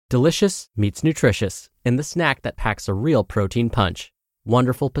Delicious meets nutritious in the snack that packs a real protein punch.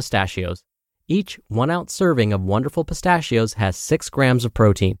 Wonderful Pistachios. Each 1-ounce serving of Wonderful Pistachios has 6 grams of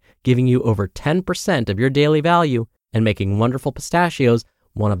protein, giving you over 10% of your daily value and making Wonderful Pistachios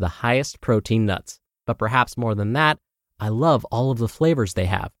one of the highest protein nuts. But perhaps more than that, I love all of the flavors they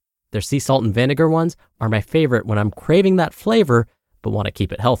have. Their sea salt and vinegar ones are my favorite when I'm craving that flavor but want to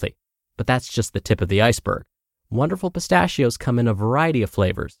keep it healthy. But that's just the tip of the iceberg. Wonderful Pistachios come in a variety of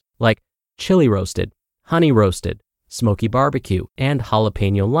flavors, like chili roasted, honey roasted, smoky barbecue, and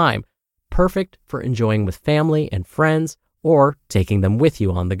jalapeno lime, perfect for enjoying with family and friends or taking them with you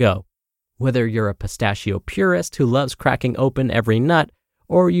on the go. Whether you're a pistachio purist who loves cracking open every nut,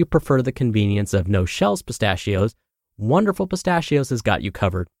 or you prefer the convenience of no-shells pistachios, Wonderful Pistachios has got you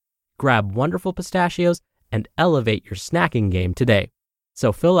covered. Grab Wonderful Pistachios and elevate your snacking game today.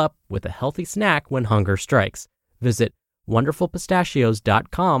 So fill up with a healthy snack when hunger strikes. Visit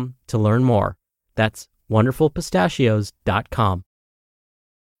wonderfulpistachios.com to learn more. That's wonderfulpistachios.com.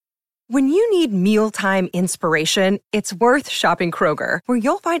 When you need mealtime inspiration, it's worth shopping Kroger, where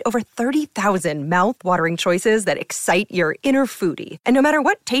you'll find over 30,000 mouth-watering choices that excite your inner foodie. And no matter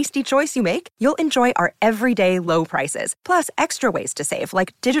what tasty choice you make, you'll enjoy our everyday low prices, plus extra ways to save,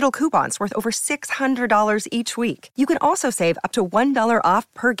 like digital coupons worth over $600 each week. You can also save up to $1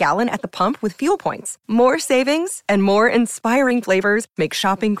 off per gallon at the pump with fuel points. More savings and more inspiring flavors make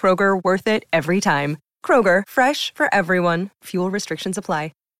shopping Kroger worth it every time. Kroger, fresh for everyone. Fuel restrictions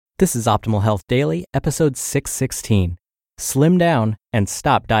apply. This is Optimal Health Daily, episode 616, Slim Down and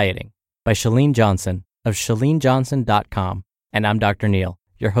Stop Dieting, by Chalene Johnson of ChaleneJohnson.com. And I'm Dr. Neil,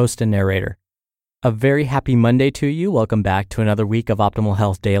 your host and narrator. A very happy Monday to you. Welcome back to another week of Optimal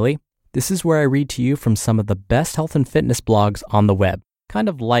Health Daily. This is where I read to you from some of the best health and fitness blogs on the web, kind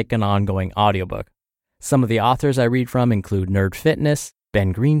of like an ongoing audiobook. Some of the authors I read from include Nerd Fitness,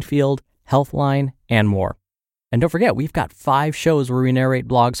 Ben Greenfield, Healthline, and more. And don't forget, we've got 5 shows where we narrate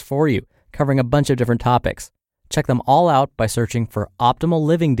blogs for you, covering a bunch of different topics. Check them all out by searching for Optimal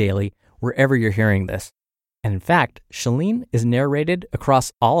Living Daily wherever you're hearing this. And in fact, Chalene is narrated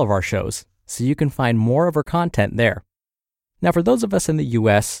across all of our shows, so you can find more of her content there. Now, for those of us in the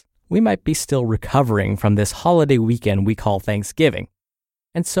US, we might be still recovering from this holiday weekend we call Thanksgiving.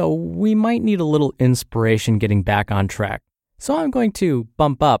 And so we might need a little inspiration getting back on track. So I'm going to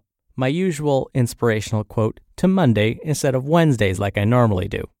bump up my usual inspirational quote to Monday instead of Wednesdays like I normally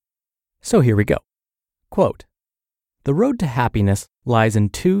do. So here we go. Quote, "The road to happiness lies in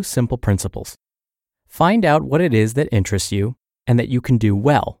 2 simple principles. Find out what it is that interests you and that you can do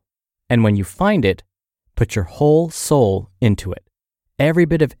well. And when you find it, put your whole soul into it. Every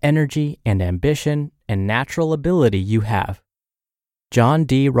bit of energy and ambition and natural ability you have." John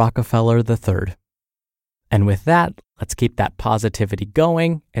D. Rockefeller III. And with that, let's keep that positivity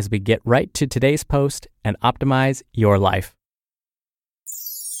going as we get right to today's post and optimize your life.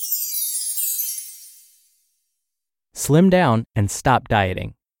 Slim Down and Stop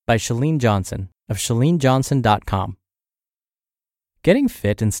Dieting, by Chalene Johnson of ChaleneJohnson.com. Getting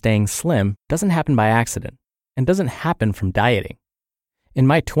fit and staying slim doesn't happen by accident and doesn't happen from dieting. In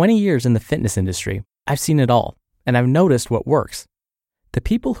my 20 years in the fitness industry, I've seen it all, and I've noticed what works. The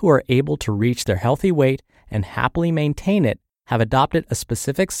people who are able to reach their healthy weight and happily maintain it have adopted a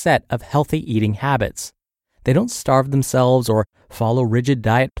specific set of healthy eating habits. They don't starve themselves or follow rigid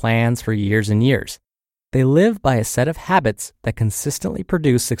diet plans for years and years. They live by a set of habits that consistently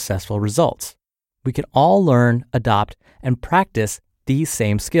produce successful results. We can all learn, adopt, and practice these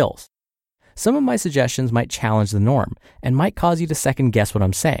same skills. Some of my suggestions might challenge the norm and might cause you to second guess what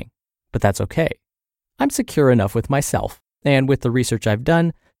I'm saying, but that's okay. I'm secure enough with myself and with the research I've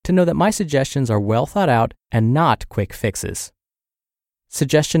done to know that my suggestions are well thought out and not quick fixes.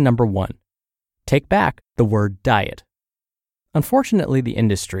 Suggestion number 1. Take back the word diet. Unfortunately, the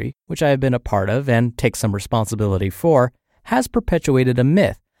industry, which I have been a part of and take some responsibility for, has perpetuated a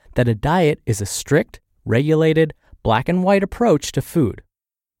myth that a diet is a strict, regulated, black and white approach to food.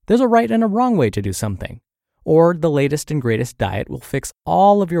 There's a right and a wrong way to do something, or the latest and greatest diet will fix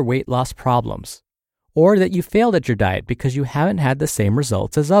all of your weight loss problems, or that you failed at your diet because you haven't had the same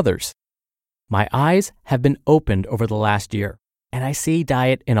results as others. My eyes have been opened over the last year, and I see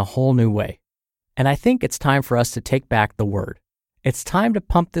diet in a whole new way. And I think it's time for us to take back the word. It's time to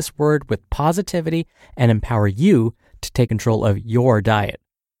pump this word with positivity and empower you to take control of your diet.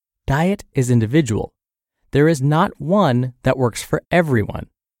 Diet is individual. There is not one that works for everyone.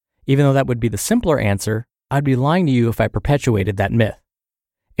 Even though that would be the simpler answer, I'd be lying to you if I perpetuated that myth.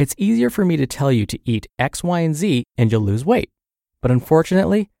 It's easier for me to tell you to eat X, Y, and Z and you'll lose weight. But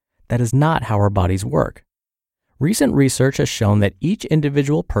unfortunately, that is not how our bodies work. Recent research has shown that each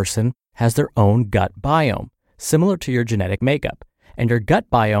individual person has their own gut biome, similar to your genetic makeup, and your gut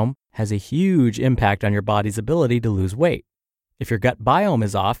biome has a huge impact on your body's ability to lose weight. If your gut biome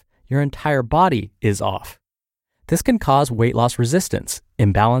is off, your entire body is off. This can cause weight loss resistance,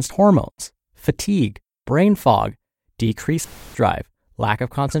 imbalanced hormones, fatigue, brain fog, decreased drive, lack of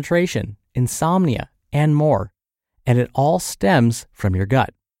concentration, insomnia, and more. And it all stems from your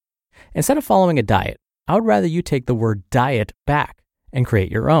gut. Instead of following a diet, I would rather you take the word diet back and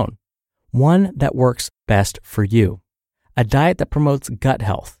create your own. One that works best for you. A diet that promotes gut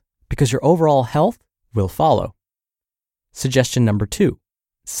health, because your overall health will follow. Suggestion number 2,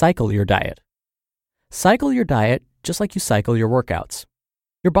 cycle your diet. Cycle your diet just like you cycle your workouts.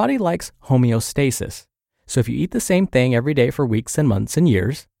 Your body likes homeostasis. So if you eat the same thing every day for weeks and months and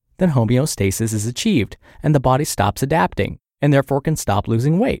years, then homeostasis is achieved and the body stops adapting and therefore can stop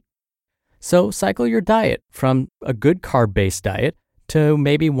losing weight. So cycle your diet from a good carb-based diet to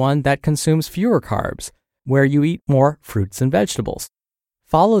maybe one that consumes fewer carbs, where you eat more fruits and vegetables.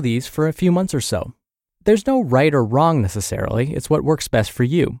 Follow these for a few months or so. There's no right or wrong necessarily, it's what works best for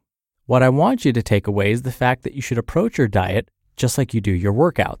you. What I want you to take away is the fact that you should approach your diet just like you do your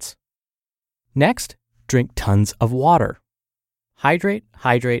workouts. Next, drink tons of water. Hydrate,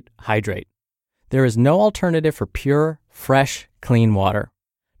 hydrate, hydrate. There is no alternative for pure, fresh, clean water.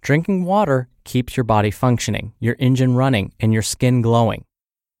 Drinking water keeps your body functioning, your engine running, and your skin glowing.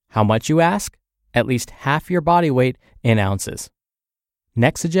 How much, you ask? At least half your body weight in ounces.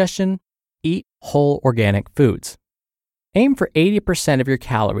 Next suggestion, eat whole organic foods. Aim for 80% of your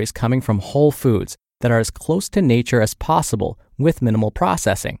calories coming from whole foods that are as close to nature as possible with minimal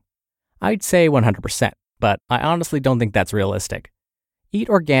processing. I'd say 100%, but I honestly don't think that's realistic. Eat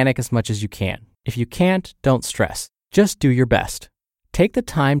organic as much as you can. If you can't, don't stress. Just do your best. Take the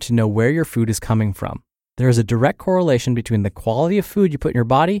time to know where your food is coming from. There is a direct correlation between the quality of food you put in your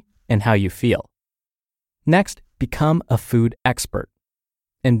body and how you feel. Next, become a food expert.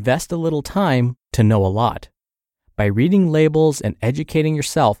 Invest a little time to know a lot. By reading labels and educating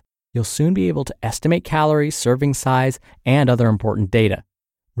yourself, you'll soon be able to estimate calories, serving size, and other important data.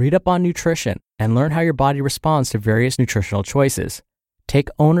 Read up on nutrition and learn how your body responds to various nutritional choices. Take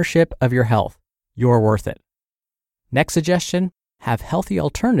ownership of your health. You're worth it. Next suggestion, have healthy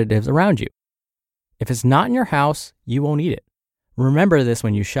alternatives around you. If it's not in your house, you won't eat it. Remember this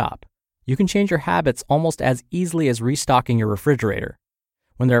when you shop. You can change your habits almost as easily as restocking your refrigerator.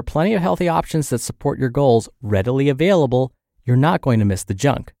 When there are plenty of healthy options that support your goals readily available, you're not going to miss the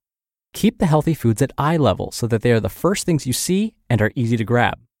junk. Keep the healthy foods at eye level so that they are the first things you see and are easy to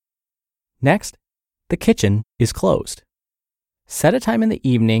grab. Next, the kitchen is closed. Set a time in the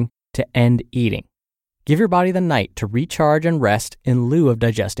evening to end eating. Give your body the night to recharge and rest in lieu of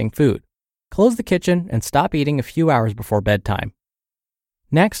digesting food. Close the kitchen and stop eating a few hours before bedtime.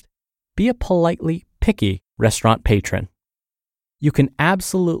 Next, be a politely picky restaurant patron. You can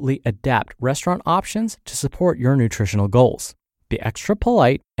absolutely adapt restaurant options to support your nutritional goals. Be extra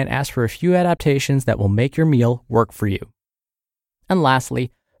polite and ask for a few adaptations that will make your meal work for you. And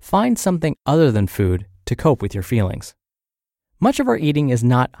lastly, find something other than food to cope with your feelings. Much of our eating is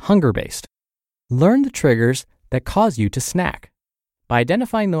not hunger-based. Learn the triggers that cause you to snack. By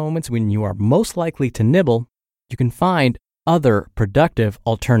identifying the moments when you are most likely to nibble, you can find other productive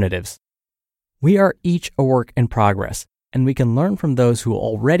alternatives. We are each a work in progress, and we can learn from those who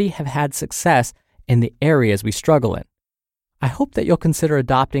already have had success in the areas we struggle in. I hope that you'll consider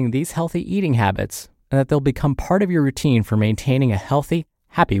adopting these healthy eating habits and that they'll become part of your routine for maintaining a healthy,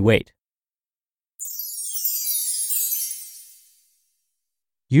 happy weight.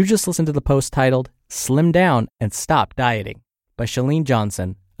 You just listened to the post titled Slim Down and Stop Dieting by Chalene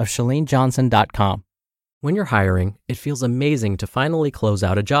Johnson of ChaleneJohnson.com. When you're hiring, it feels amazing to finally close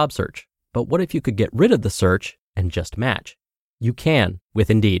out a job search. But what if you could get rid of the search and just match? You can with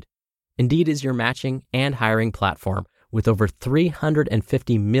Indeed. Indeed is your matching and hiring platform with over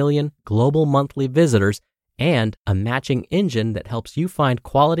 350 million global monthly visitors and a matching engine that helps you find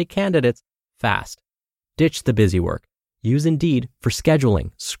quality candidates fast. Ditch the busy work. Use Indeed for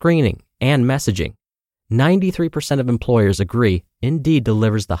scheduling, screening, and messaging. 93% of employers agree Indeed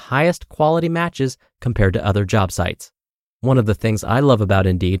delivers the highest quality matches compared to other job sites. One of the things I love about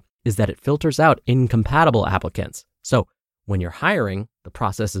Indeed is that it filters out incompatible applicants. So when you're hiring, the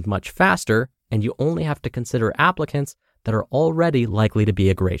process is much faster and you only have to consider applicants that are already likely to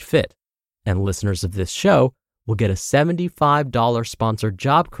be a great fit. And listeners of this show will get a $75 sponsored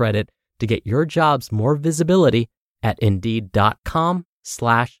job credit to get your jobs more visibility at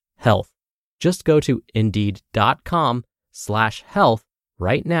Indeed.com/health. Just go to Indeed.com/health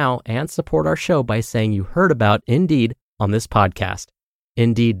right now and support our show by saying you heard about Indeed on this podcast.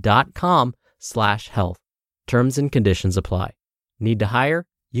 Indeed.com/health. Terms and conditions apply. Need to hire?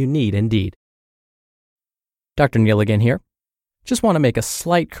 You need Indeed. Dr. Neal again here. Just want to make a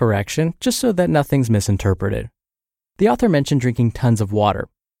slight correction just so that nothing's misinterpreted. The author mentioned drinking tons of water.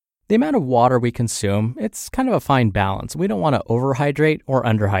 The amount of water we consume, it's kind of a fine balance. We don't want to overhydrate or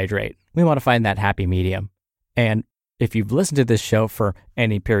underhydrate. We want to find that happy medium. And if you've listened to this show for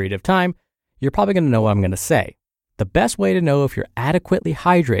any period of time, you're probably going to know what I'm going to say. The best way to know if you're adequately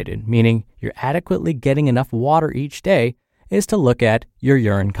hydrated, meaning you're adequately getting enough water each day, is to look at your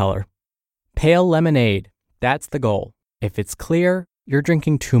urine color. Pale lemonade, that's the goal. If it's clear, you're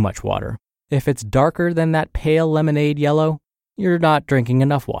drinking too much water. If it's darker than that pale lemonade yellow, you're not drinking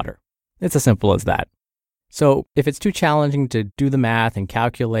enough water. It's as simple as that. So if it's too challenging to do the math and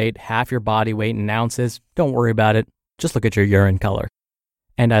calculate half your body weight in ounces, don't worry about it. Just look at your urine color.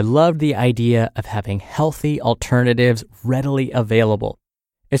 And I love the idea of having healthy alternatives readily available.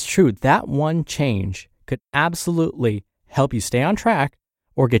 It's true, that one change could absolutely help you stay on track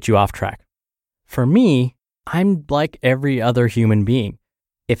or get you off track. For me, I'm like every other human being.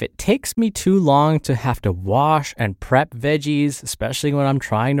 If it takes me too long to have to wash and prep veggies, especially when I'm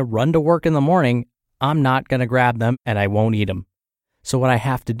trying to run to work in the morning, I'm not going to grab them and I won't eat them. So what I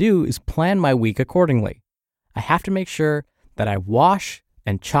have to do is plan my week accordingly. I have to make sure that I wash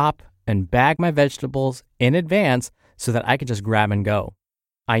and chop and bag my vegetables in advance so that I can just grab and go.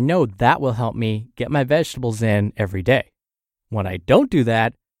 I know that will help me get my vegetables in every day. When I don't do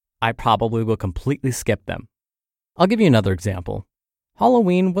that, I probably will completely skip them. I'll give you another example.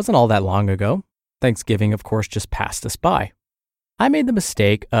 Halloween wasn't all that long ago. Thanksgiving, of course, just passed us by. I made the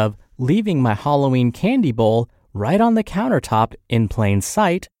mistake of leaving my Halloween candy bowl right on the countertop in plain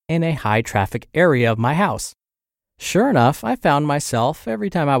sight in a high-traffic area of my house. Sure enough, I found myself, every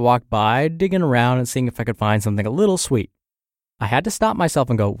time I walked by, digging around and seeing if I could find something a little sweet. I had to stop myself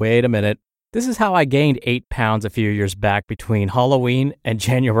and go, wait a minute. This is how I gained 8 pounds a few years back between Halloween and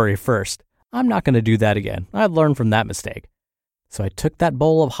January 1st. I'm not going to do that again. I've learned from that mistake. So I took that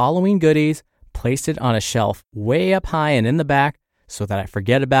bowl of Halloween goodies, placed it on a shelf way up high and in the back so that I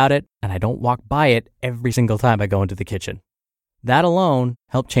forget about it and I don't walk by it every single time I go into the kitchen. That alone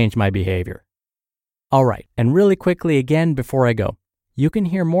helped change my behavior. All right, and really quickly again before I go, you can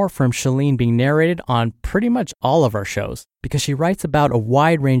hear more from Chalene being narrated on pretty much all of our shows because she writes about a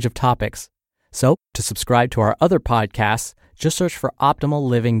wide range of topics. So to subscribe to our other podcasts, just search for Optimal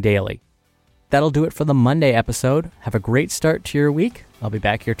Living Daily. That'll do it for the Monday episode. Have a great start to your week. I'll be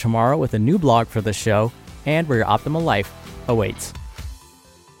back here tomorrow with a new blog for the show and where your optimal life awaits.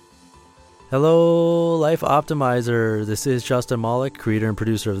 Hello, Life Optimizer. This is Justin Malik, creator and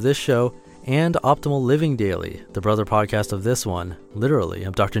producer of this show and Optimal Living Daily, the brother podcast of this one. Literally,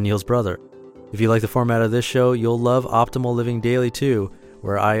 I'm Dr. Neal's brother. If you like the format of this show, you'll love Optimal Living Daily too,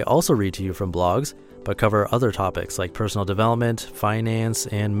 where I also read to you from blogs, but cover other topics like personal development, finance,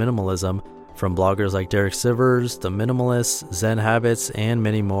 and minimalism from bloggers like Derek Sivers, The Minimalists, Zen Habits, and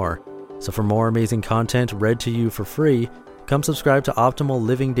many more. So for more amazing content read to you for free, come subscribe to Optimal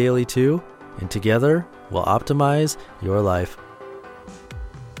Living Daily too, and together we'll optimize your life.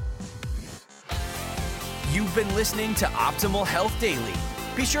 You've been listening to Optimal Health Daily.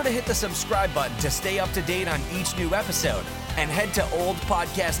 Be sure to hit the subscribe button to stay up to date on each new episode, and head to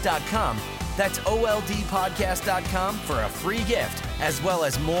oldpodcast.com. That's oldpodcast.com for a free gift, as well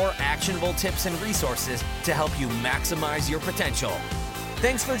as more actionable tips and resources to help you maximize your potential.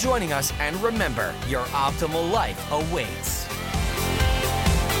 Thanks for joining us, and remember, your optimal life awaits.